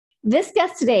This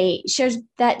guest today shares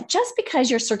that just because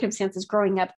your circumstances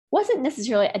growing up wasn't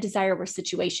necessarily a desirable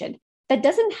situation, that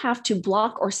doesn't have to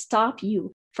block or stop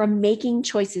you from making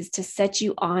choices to set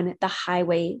you on the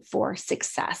highway for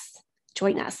success.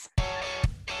 Join us.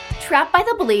 Trapped by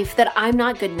the belief that I'm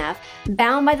not good enough,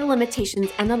 bound by the limitations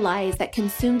and the lies that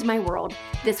consumed my world,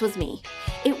 this was me.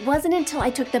 It wasn't until I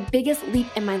took the biggest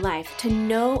leap in my life to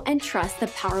know and trust the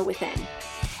power within.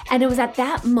 And it was at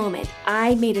that moment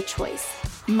I made a choice.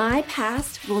 My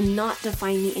past will not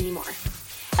define me anymore.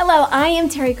 Hello, I am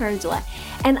Terry Cardula,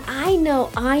 and I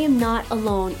know I am not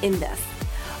alone in this.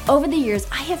 Over the years,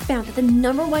 I have found that the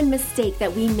number one mistake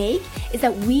that we make is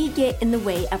that we get in the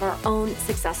way of our own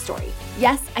success story.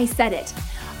 Yes, I said it.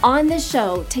 On this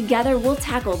show, together we'll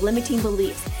tackle limiting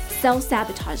beliefs,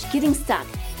 self-sabotage, getting stuck,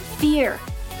 fear,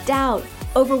 doubt,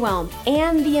 overwhelm,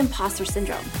 and the imposter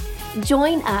syndrome.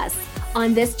 Join us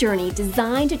on this journey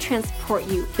designed to transport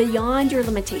you beyond your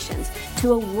limitations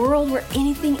to a world where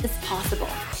anything is possible.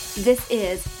 This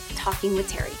is Talking with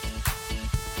Terry.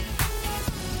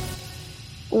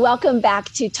 Welcome back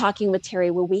to Talking with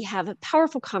Terry, where we have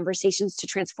powerful conversations to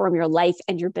transform your life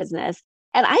and your business.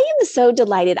 And I am so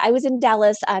delighted. I was in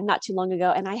Dallas not too long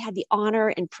ago, and I had the honor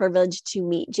and privilege to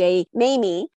meet Jay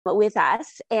Maymi with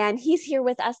us. And he's here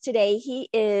with us today. He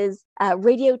is a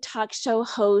radio talk show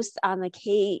host on the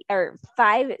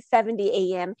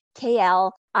 570 AM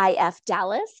KLIF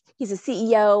Dallas. He's a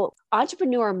CEO,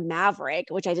 entrepreneur maverick,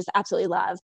 which I just absolutely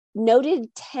love.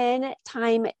 Noted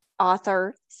 10-time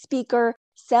author, speaker,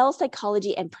 sales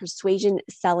psychology, and persuasion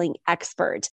selling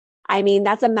expert. I mean,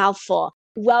 that's a mouthful.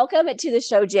 Welcome to the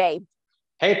show, Jay.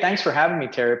 Hey, thanks for having me,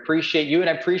 Terry. Appreciate you. And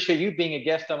I appreciate you being a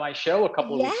guest on my show a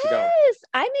couple of weeks ago. Yes,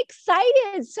 I'm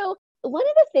excited. So one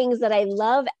of the things that I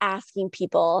love asking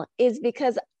people is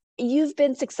because you've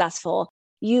been successful,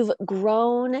 you've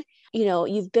grown,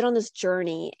 you've been on this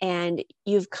journey and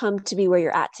you've come to be where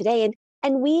you're at today.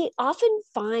 And we often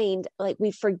find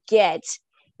we forget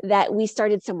that we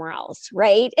started somewhere else,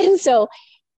 right? And so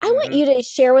I want you to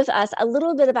share with us a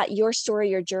little bit about your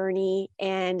story, your journey,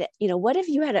 and what have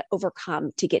you had to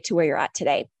overcome to get to where you're at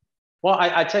today? Well,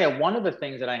 I tell you, one of the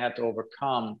things that I had to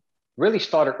overcome really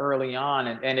started early on,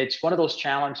 and it's one of those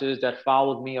challenges that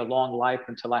followed me a long life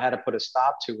until I had to put a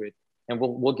stop to it. And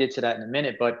we'll get to that in a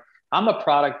minute. But I'm a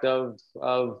product of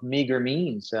meager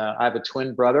means. I have a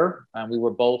twin brother, and we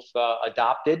were both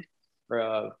adopted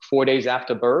 4 days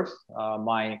after birth.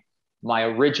 My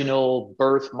original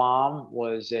birth mom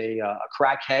was a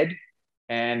crackhead,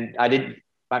 and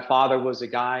my father was a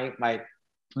guy, my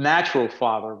natural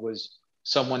father was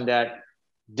someone that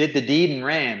did the deed and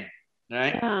ran,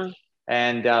 right? Yeah.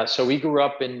 And so we grew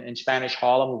up in Spanish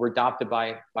Harlem. We were adopted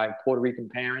by Puerto Rican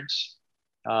parents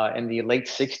in the late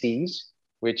 60s,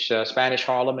 which Spanish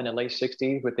Harlem in the late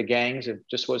 60s with the gangs, it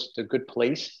just was a good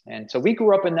place. And so we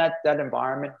grew up in that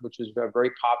environment, which was very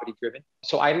poverty driven.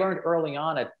 So I learned early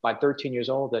on by 13 years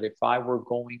old that if I were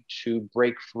going to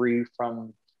break free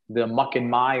from the muck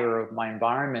and mire of my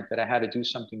environment, that I had to do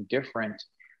something different.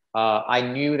 I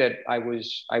knew that I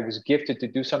was gifted to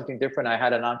do something different. I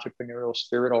had an entrepreneurial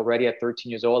spirit already at 13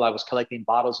 years old. I was collecting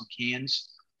bottles and cans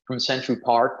from Century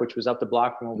Park, which was up the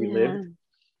block from where we lived,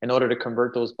 in order to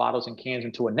convert those bottles and cans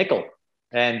into a nickel.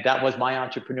 And that was my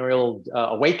entrepreneurial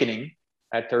awakening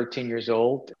at 13 years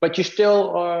old. But you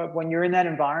still, when you're in that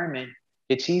environment,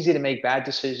 it's easy to make bad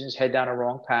decisions, head down a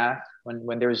wrong path.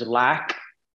 When there's lack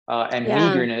and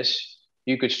meagerness,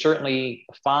 you could certainly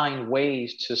find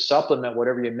ways to supplement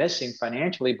whatever you're missing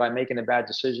financially by making a bad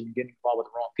decision and getting involved with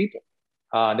the wrong people.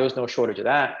 There was no shortage of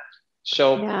that.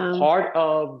 So part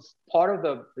of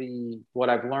the what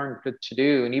I've learned to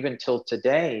do, and even till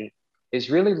today,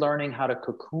 is really learning how to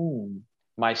cocoon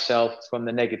myself from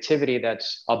the negativity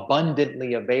that's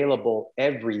abundantly available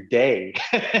every day.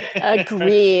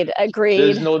 Agreed.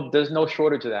 There's no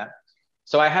shortage of that.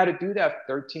 So I had to do that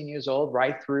 13 years old,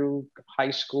 right through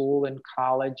high school and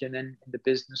college, and then in the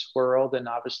business world. And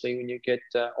obviously when you get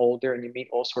older and you meet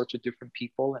all sorts of different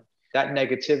people, and that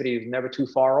negativity is never too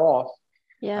far off.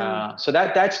 Yeah. So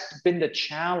that's been the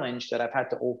challenge that I've had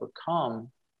to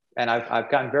overcome, and I've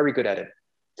gotten very good at it.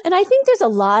 And I think there's a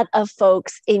lot of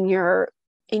folks in your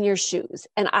shoes,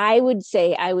 and I would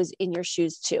say I was in your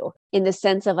shoes too, in the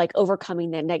sense of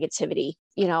overcoming the negativity.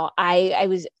 I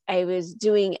was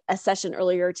doing a session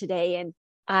earlier today, and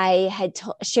I had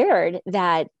shared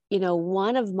that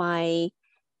one of my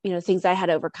things I had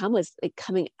to overcome was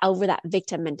coming over that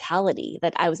victim mentality,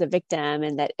 that I was a victim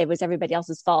and that it was everybody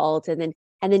else's fault, and then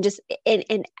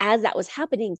and as that was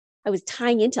happening, I was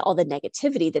tying into all the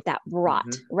negativity that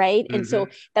brought, right? And so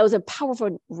that was a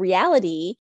powerful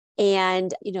reality.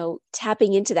 and,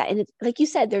 tapping into that. And it's, like you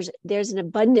said, there's an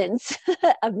abundance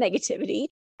of negativity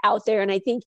out there. And I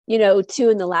think, too,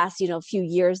 in the last, few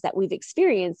years that we've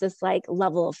experienced this like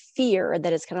level of fear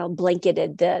that has kind of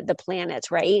blanketed the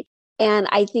planet. Right. And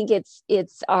I think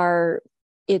it's our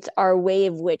way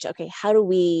of which, okay, how do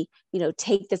we,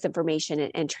 take this information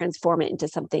and transform it into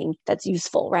something that's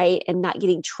useful, right? And not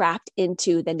getting trapped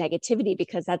into the negativity,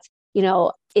 because that's,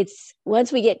 it's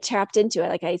once we get trapped into it,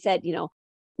 like I said,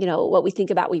 what we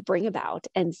think about, we bring about.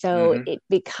 And so it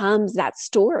becomes that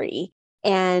story.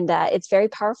 And it's very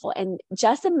powerful. And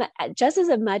just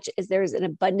as much as there's an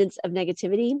abundance of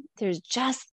negativity, there's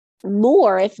just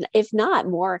more, if not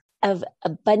more, of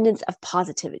abundance of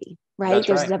positivity, right? That's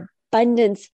there's right. an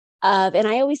abundance of, and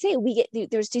I always say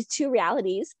there's these two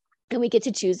realities, and we get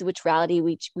to choose which reality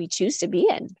we choose to be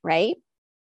in, right?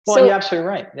 Well, So, you're absolutely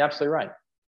right. You're absolutely right.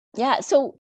 yeah.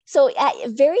 So at a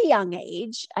very young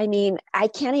age, I mean, I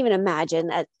can't even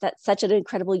imagine at such an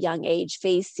incredible young age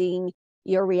facing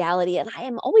your reality. And I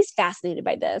am always fascinated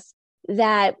by this,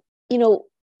 that,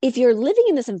 if you're living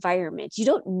in this environment, you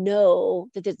don't know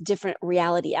that there's a different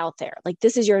reality out there. Like,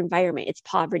 this is your environment. It's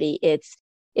poverty. It's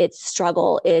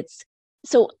struggle.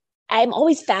 So I'm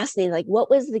always fascinated. Like,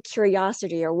 what was the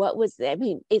curiosity, or what was I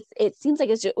mean, it seems like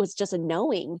it was just a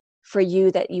knowing for you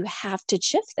that you have to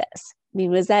shift this. I mean,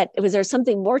 was there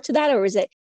something more to that, or was it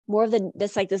more of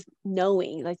this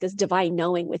knowing, like this divine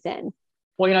knowing within?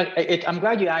 Well, I'm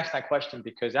glad you asked that question,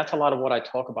 because that's a lot of what I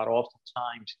talk about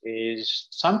oftentimes. Is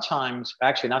sometimes,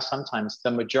 actually not sometimes, the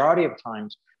majority of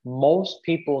times, most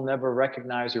people never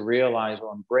recognize or realize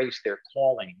or embrace their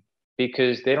calling,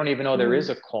 because they don't even know there is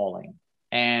a calling.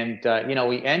 And,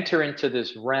 we enter into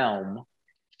this realm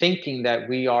thinking that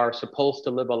we are supposed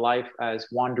to live a life as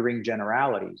wandering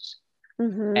generalities.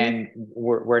 And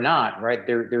we're not, right?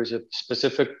 There's a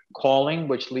specific calling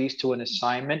which leads to an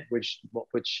assignment, which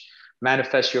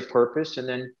manifests your purpose, and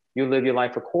then you live your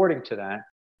life according to that.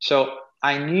 So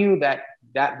I knew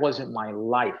that wasn't my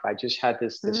life. I just had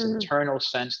this internal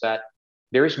sense that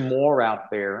there's more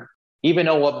out there, even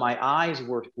though what my eyes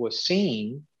were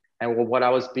seeing and what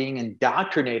I was being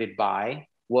indoctrinated by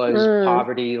was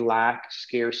poverty, lack,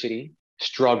 scarcity,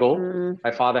 struggle.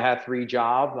 My father had 3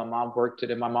 jobs. My mom worked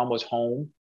it, and my mom was home.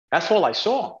 That's all I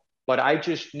saw. But I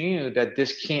just knew that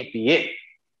this can't be it,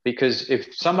 because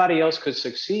if somebody else could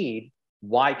succeed,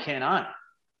 why can't I?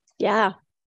 Yeah.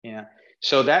 Yeah.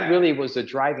 So that really was the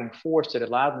driving force that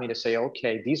allowed me to say,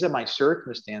 okay, these are my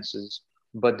circumstances,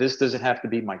 but this doesn't have to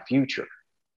be my future.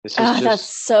 This is just, that's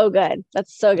so good.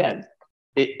 That's so good.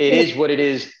 Yeah, it is what it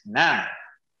is now.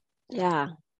 Yeah.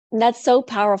 And that's so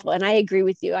powerful. And I agree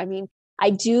with you. I mean, I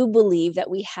do believe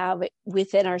that we have it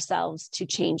within ourselves to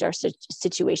change our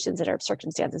situations and our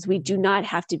circumstances. We do not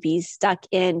have to be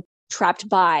trapped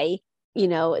by,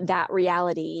 that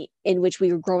reality in which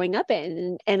we were growing up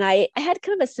in. And I had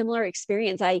kind of a similar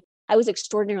experience. I was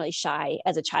extraordinarily shy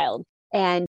as a child.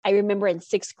 And I remember in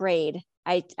 6th grade,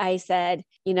 I said,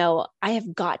 I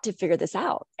have got to figure this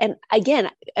out. And again,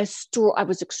 I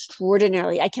was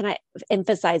extraordinarily, I cannot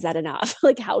emphasize that enough,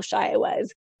 like how shy I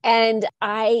was. And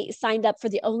I signed up for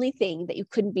the only thing that you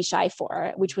couldn't be shy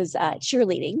for, which was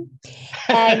cheerleading.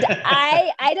 And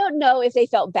I don't know if they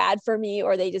felt bad for me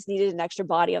or they just needed an extra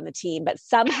body on the team, but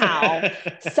somehow,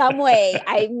 some way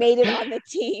I made it on the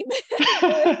team.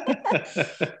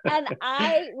 And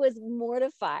I was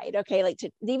mortified. Okay. Like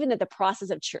even at the process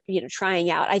of,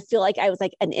 trying out, I feel like I was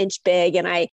like an inch big, and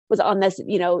I was on this,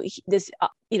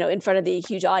 in front of the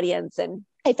huge audience. And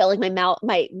I felt like my mouth,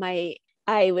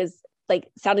 I was like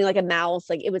sounding like a mouse.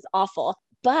 Like, it was awful.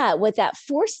 But what that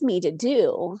forced me to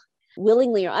do,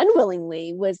 willingly or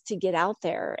unwillingly, was to get out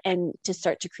there and to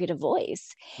start to create a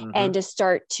voice and to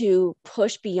start to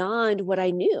push beyond what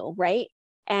I knew. Right.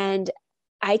 And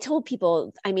I tell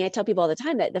people all the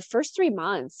time that the first 3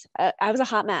 months, I was a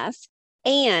hot mess,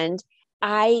 and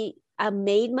I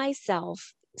made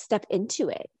myself step into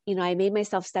it. I made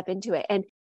myself step into it.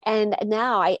 And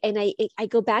now I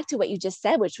go back to what you just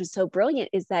said, which was so brilliant,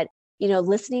 is that,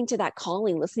 listening to that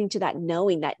calling, listening to that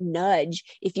knowing, that nudge,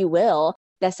 if you will,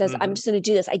 that says, I'm just going to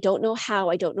do this. I don't know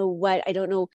how, I don't know what, I don't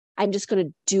know. I'm just going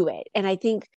to do it. And I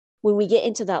think when we get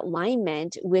into that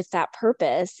alignment with that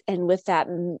purpose and with that,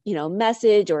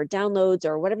 message or downloads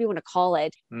or whatever you want to call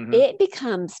it, it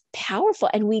becomes powerful.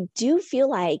 And we do feel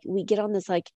like we get on this,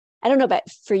 like, I don't know about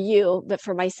for you, but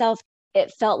for myself,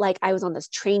 it felt like I was on this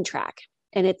train track.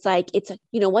 And it's like,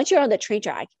 once you're on the train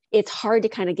track, it's hard to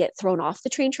kind of get thrown off the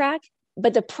train track.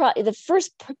 But the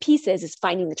first piece is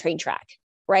finding the train track,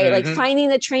 right? Like finding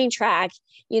the train track,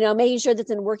 making sure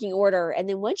that's in working order. And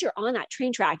then once you're on that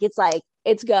train track, it's like,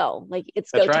 it's go, like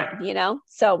it's That's go right. time,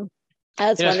 So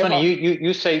that's It's wonderful. funny.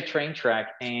 You say train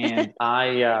track, and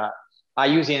I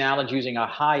use the analogy using a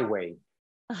highway.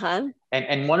 Uh-huh.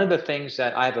 And one of the things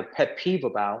that I have a pet peeve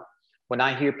about when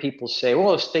I hear people say,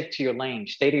 "Oh, stick to your lane,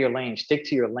 stay to your lane, stick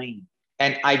to your lane,"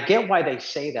 and I get why they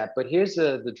say that, but here's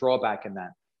the drawback in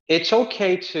that. It's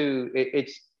okay to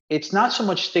it's not so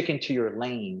much sticking to your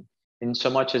lane in so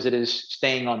much as it is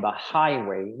staying on the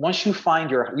highway. Once you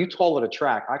find you call it a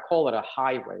track, I call it a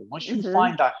highway. Once you Mm-hmm.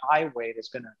 find a highway that's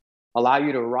going to allow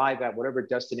you to arrive at whatever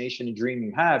destination and dream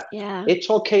you have, Yeah. it's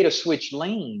okay to switch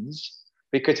lanes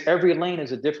because every lane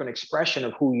is a different expression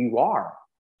of who you are.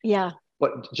 Yeah.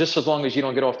 But just as long as you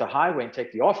don't get off the highway and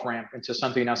take the off ramp into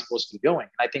something you're not supposed to be doing.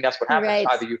 And I think that's what happens.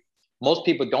 Right. Most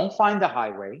people don't find the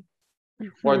highway,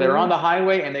 or they're on Mm-hmm. the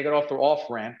highway and they get off the off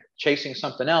ramp chasing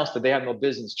something else that they have no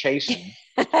business chasing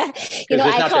because it's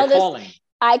not their calling.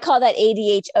 I call that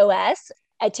ADHOS,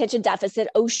 attention deficit.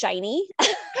 Oh, shiny.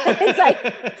 It's like,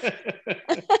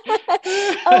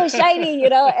 oh, shiny,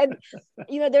 and,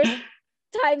 there's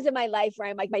times in my life where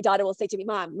I'm like, my daughter will say to me,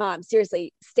 mom,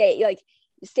 seriously, stay,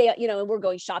 and we're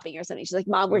going shopping or something. She's like,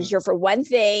 Mom, we're here for one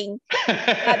thing,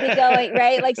 not be going,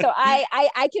 right? Like, so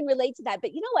I can relate to that.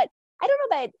 But you know what? I don't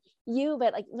know about you,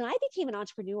 but like when I became an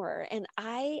entrepreneur and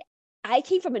I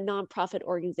came from a nonprofit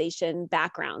organization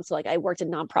background. So like I worked in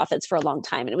nonprofits for a long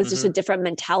time and it was just a different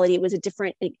mentality. It was a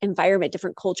different environment,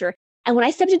 different culture. And when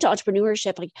I stepped into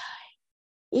entrepreneurship, like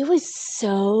it was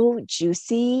so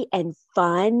juicy and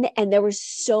fun. And there were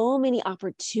so many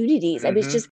opportunities. I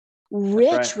was just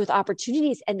rich with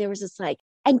opportunities. And there was this like,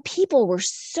 and people were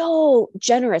so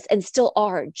generous and still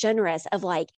are generous of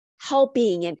like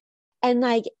helping and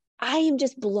like, I am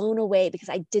just blown away because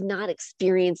I did not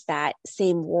experience that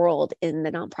same world in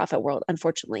the nonprofit world,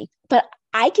 unfortunately. But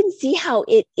I can see how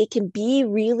it can be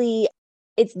really,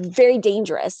 it's very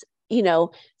dangerous,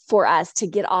 for us to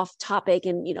get off topic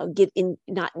and, get in,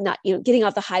 not, getting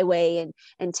off the highway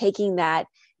and taking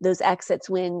those exits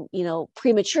when,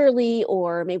 prematurely,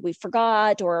 or maybe we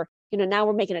forgot, or, now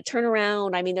we're making a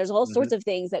turnaround. I mean, there's all sorts of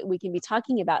things that we can be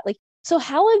talking about. Like, so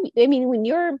when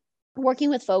you're working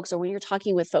with folks or when you're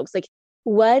talking with folks, like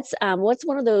what's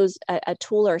one of those, a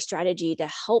tool or a strategy to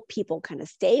help people kind of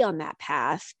stay on that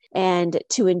path and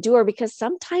to endure, because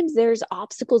sometimes there's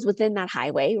obstacles within that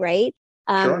highway, right?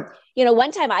 Sure.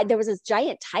 One time there was this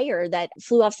giant tire that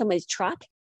flew off somebody's truck.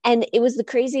 And it was the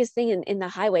craziest thing in the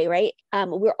highway, right?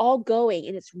 We're all going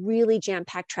and it's really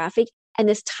jam-packed traffic. And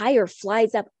this tire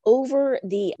flies up over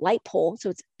the light pole.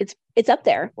 So it's up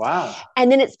there. Wow.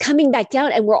 And then it's coming back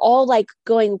down and we're all like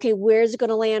going, okay, where's it going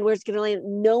to land? Where's it going to land?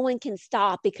 No one can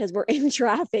stop because we're in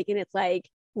traffic and it's like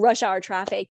rush hour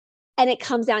traffic. And it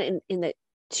comes down in the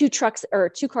two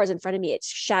cars in front of me. It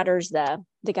shatters the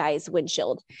guy's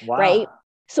windshield. Wow. Right.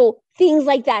 So things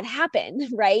like that happen,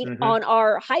 right? On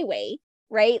our highway,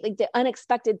 right? Like the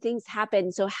unexpected things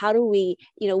happen. So how do we,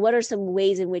 what are some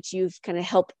ways in which you've kind of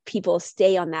helped people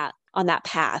stay on that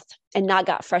path and not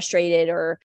got frustrated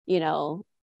or,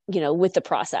 with the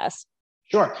process?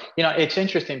 Sure. It's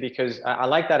interesting because I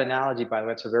like that analogy, by the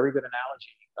way. It's a very good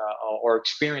analogy or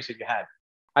experience that you had.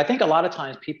 I think a lot of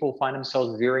times people find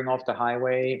themselves veering off the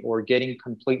highway or getting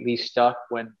completely stuck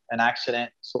when an accident,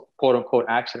 so quote unquote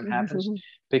accident happens,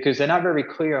 because they're not very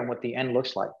clear on what the end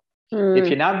looks like. If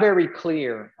you're not very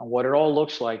clear on what it all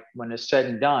looks like when it's said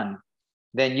and done,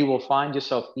 then you will find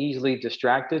yourself easily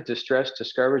distracted, distressed,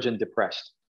 discouraged, and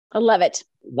depressed. I love it.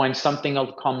 When something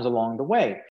else comes along the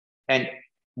way. And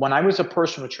when I was a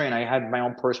personal trainer, I had my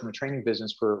own personal training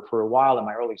business for a while in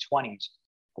my early 20s.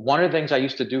 One of the things I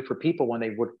used to do for people when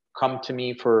they would come to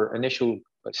me for initial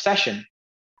session,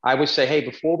 I would say, hey,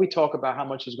 before we talk about how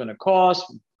much it's going to cost,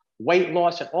 weight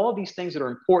loss, and all of these things that are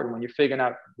important when you're figuring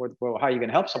out how you're going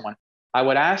to help someone, I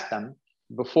would ask them,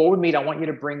 before we meet, I want you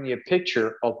to bring me a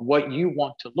picture of what you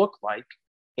want to look like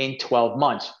in 12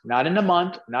 months, not in a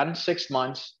month, not in 6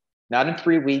 months, not in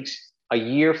 3 weeks, a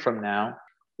year from now.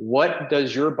 What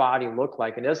does your body look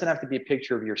like? It doesn't have to be a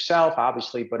picture of yourself,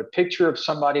 obviously, but a picture of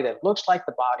somebody that looks like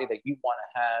the body that you want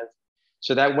to have.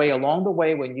 So that way, along the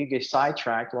way, when you get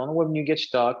sidetracked, along the way, when you get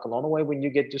stuck, along the way, when you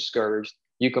get discouraged,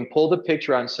 you can pull the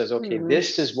picture out and says, okay,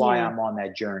 this is why I'm on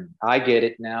that journey. I get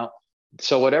it now.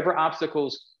 So whatever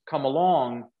obstacles come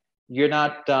along, you're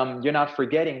not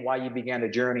forgetting why you began the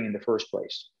journey in the first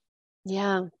place.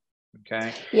 Yeah.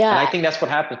 Okay. Yeah. And I think that's what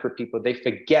happens for people. They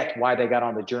forget why they got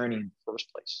on the journey in the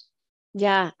first place.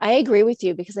 Yeah, I agree with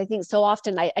you because I think so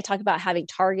often I talk about having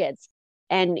targets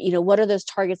and, what are those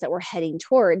targets that we're heading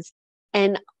towards?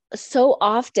 And so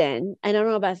often, I don't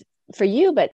know about for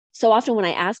you, but so often when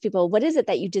I ask people, what is it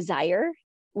that you desire?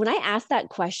 When I ask that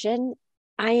question,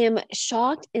 I am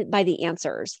shocked by the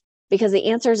answers, because the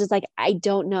answers is like, I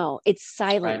don't know. It's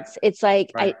silence. Right. It's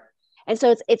like, Right. and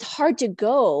so it's hard to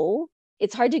go.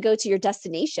 It's hard to go to your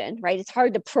destination, right? It's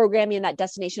hard to program in that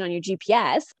destination on your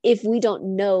GPS if we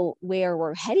don't know where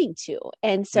we're heading to.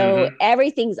 And so Mm-hmm.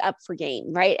 everything's up for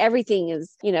game, right? Everything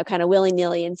is, kind of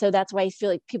willy-nilly. And so that's why I feel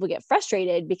like people get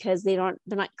frustrated, because they're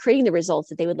not creating the results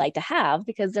that they would like to have,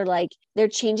 because they're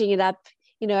changing it up,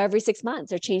 every 6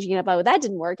 months. They're changing it up. Oh, that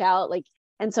didn't work out. Like,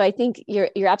 and so I think you're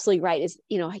absolutely right, is,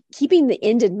 keeping the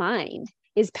end in mind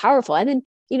is powerful. And then,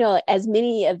 as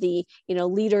many of the,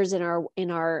 leaders in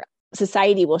our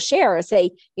society will share or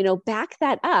say, back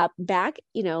that up,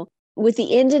 with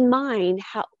the end in mind,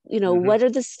 how, Mm-hmm. what are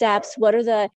the steps? What are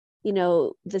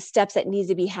the steps that needs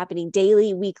to be happening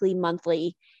daily, weekly,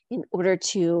 monthly, in order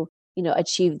to,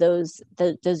 achieve those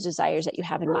desires that you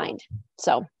have in mind.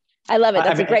 So I love it.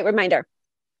 That's a great reminder.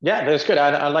 Yeah, that's good.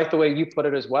 I like the way you put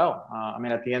it as well. I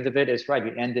mean, at the end of it, it's right.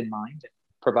 The end in mind,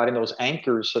 providing those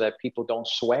anchors so that people don't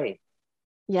sway.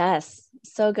 Yes.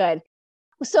 So good.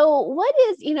 So what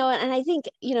is, and I think,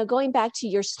 going back to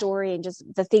your story and just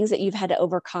the things that you've had to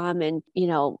overcome and,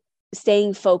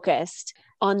 staying focused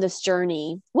on this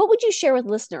journey, what would you share with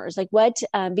listeners? Like what,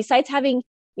 besides having,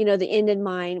 the end in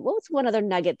mind, what was one other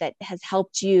nugget that has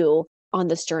helped you on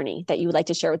this journey that you would like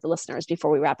to share with the listeners before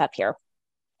we wrap up here?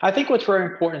 I think what's very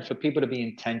important is for people to be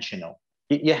intentional.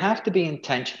 You have to be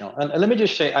intentional. And let me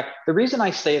just say, the reason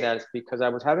I say that is because I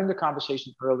was having a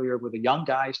conversation earlier with a young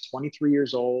guy, he's 23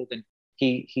 years old, and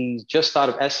he just out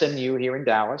of SMU here in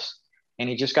Dallas, and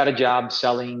he just got a job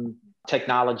selling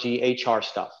technology, HR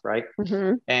stuff, right?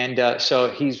 Mm-hmm. And so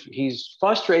he's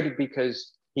frustrated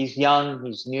because he's young,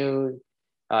 he's new,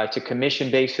 it's a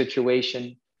commission-based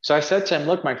situation. So I said to him,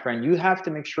 look, my friend, you have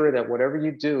to make sure that whatever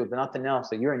you do, if nothing else,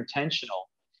 that you're intentional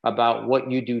about what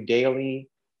you do daily,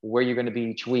 where you're going to be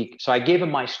each week. So I gave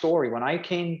him my story. When I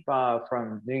came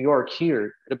from New York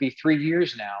here, it'll be 3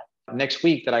 years now, next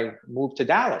week, that I moved to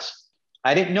Dallas.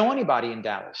 I didn't know anybody in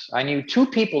Dallas. I knew 2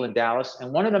 people in Dallas,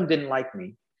 and one of them didn't like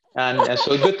me. And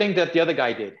so good thing that the other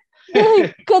guy did.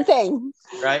 Good thing.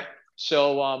 Right.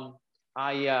 So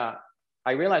I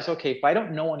realized, okay, if I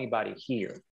don't know anybody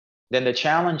here, then the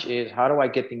challenge is, how do I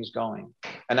get things going?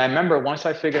 And I remember once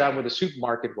I figured out where the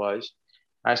supermarket was,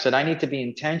 I said, I need to be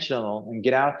intentional and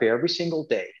get out there every single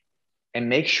day and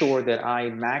make sure that I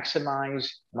maximize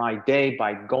my day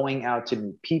by going out to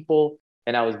meet people.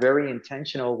 And I was very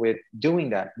intentional with doing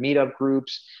that. Meetup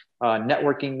groups,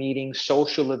 networking meetings,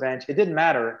 social events. It didn't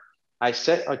matter. I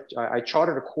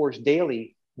charted a course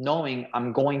daily, knowing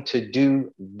I'm going to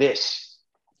do this.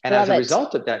 And as a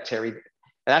result of that, Terry,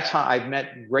 that's how I've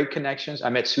met great connections. I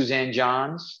met Suzanne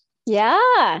Johns.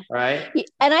 Yeah. Right.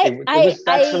 And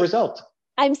that's the result.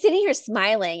 I'm sitting here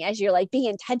smiling as you're like being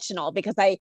intentional, because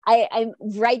I'm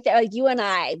right there, like you and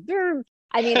I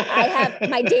mean, I have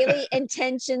my daily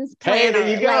intentions planner. Hey, there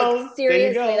you go. Like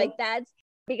seriously, like that's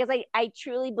because I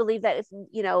truly believe that,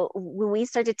 when we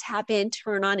start to tap in,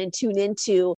 turn on and tune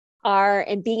into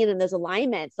and being in those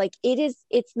alignments, like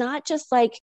it's not just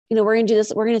like, we're going to do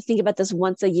this, we're going to think about this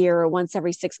once a year or once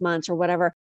every 6 months or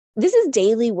whatever. This is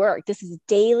daily work. This is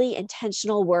daily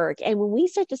intentional work. And when we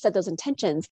start to set those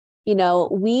intentions,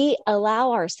 we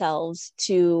allow ourselves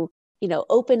to,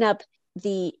 open up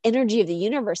the energy of the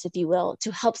universe, if you will,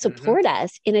 to help support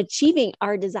us in achieving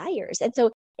our desires. And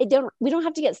so we don't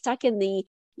have to get stuck in the,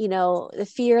 the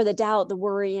fear, the doubt, the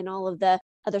worry, and all of the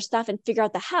other stuff and figure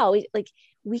out the how.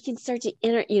 We can start to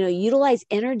utilize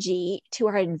energy to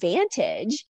our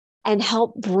advantage and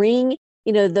help bring,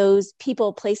 those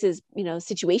people, places,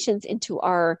 situations into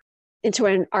our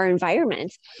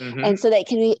environment. And so that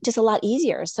can be just a lot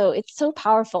easier. So it's so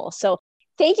powerful. So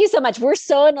thank you so much. We're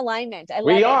so in alignment.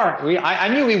 I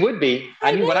knew we would be.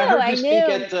 When I heard you speak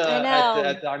at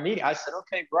our meeting, I said,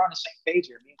 okay, we're on the same page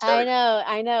here.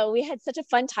 I know. We had such a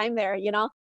fun time there,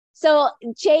 So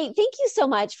Jay, thank you so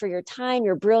much for your time,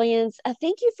 your brilliance.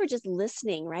 Thank you for just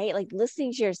listening, right? Like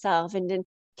listening to yourself and then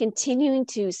continuing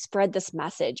to spread this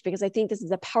message, because I think this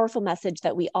is a powerful message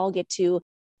that we all get to,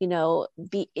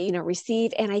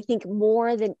 receive. And I think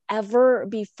more than ever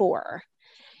before,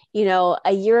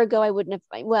 a year ago, I wouldn't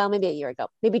have, maybe a year ago,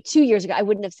 maybe 2 years ago, I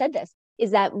wouldn't have said this,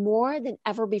 is that more than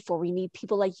ever before, we need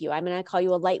people like you. I'm going to call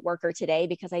you a light worker today,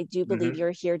 because I do believe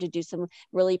you're here to do some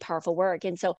really powerful work.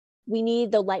 And so we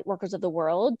need the light workers of the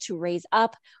world to raise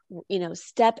up,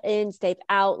 step in, step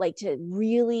out, like to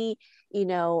really,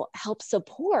 help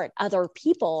support other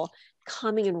people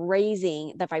coming and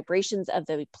raising the vibrations of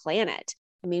the planet.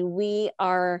 I mean, we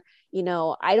are,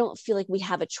 I don't feel like we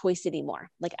have a choice anymore.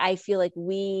 Like, I feel like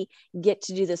we get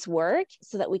to do this work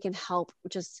so that we can help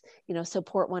just,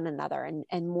 support one another,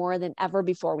 and more than ever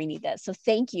before we need this. So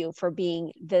thank you for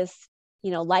being this,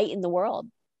 light in the world.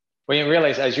 Well, you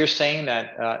realize as you're saying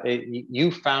that,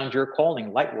 you found your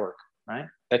calling, light work, right?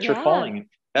 That's your calling.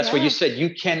 That's what you said.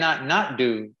 You cannot not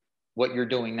do what you're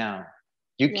doing now.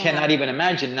 You cannot even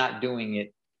imagine not doing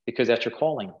it, because that's your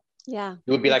calling. Yeah.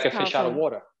 It would be like a fish out of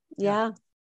water. Yeah.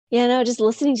 No, just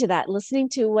listening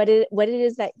to what it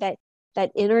is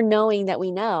that inner knowing that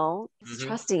we know,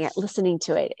 trusting it, listening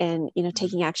to it, and,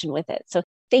 taking action with it. So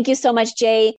thank you so much,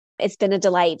 Jay. It's been a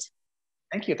delight.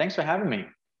 Thank you. Thanks for having me.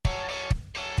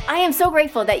 I am so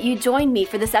grateful that you joined me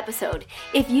for this episode.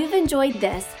 If you've enjoyed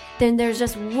this, then there's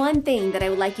just one thing that I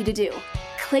would like you to do.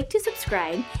 Click to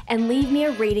subscribe and leave me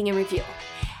a rating and review.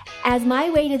 As my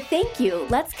way to thank you,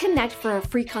 let's connect for a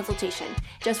free consultation.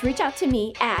 Just reach out to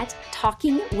me at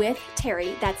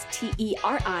talkingwithteri, that's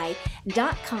TERI.com,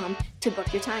 to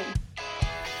book your time.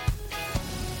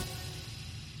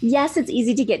 Yes, it's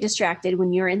easy to get distracted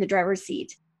when you're in the driver's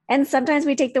seat, and sometimes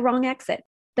we take the wrong exit.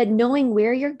 But knowing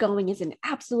where you're going is an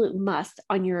absolute must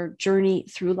on your journey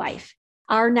through life.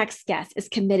 Our next guest is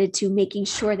committed to making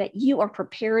sure that you are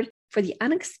prepared for the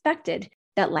unexpected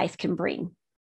that life can bring.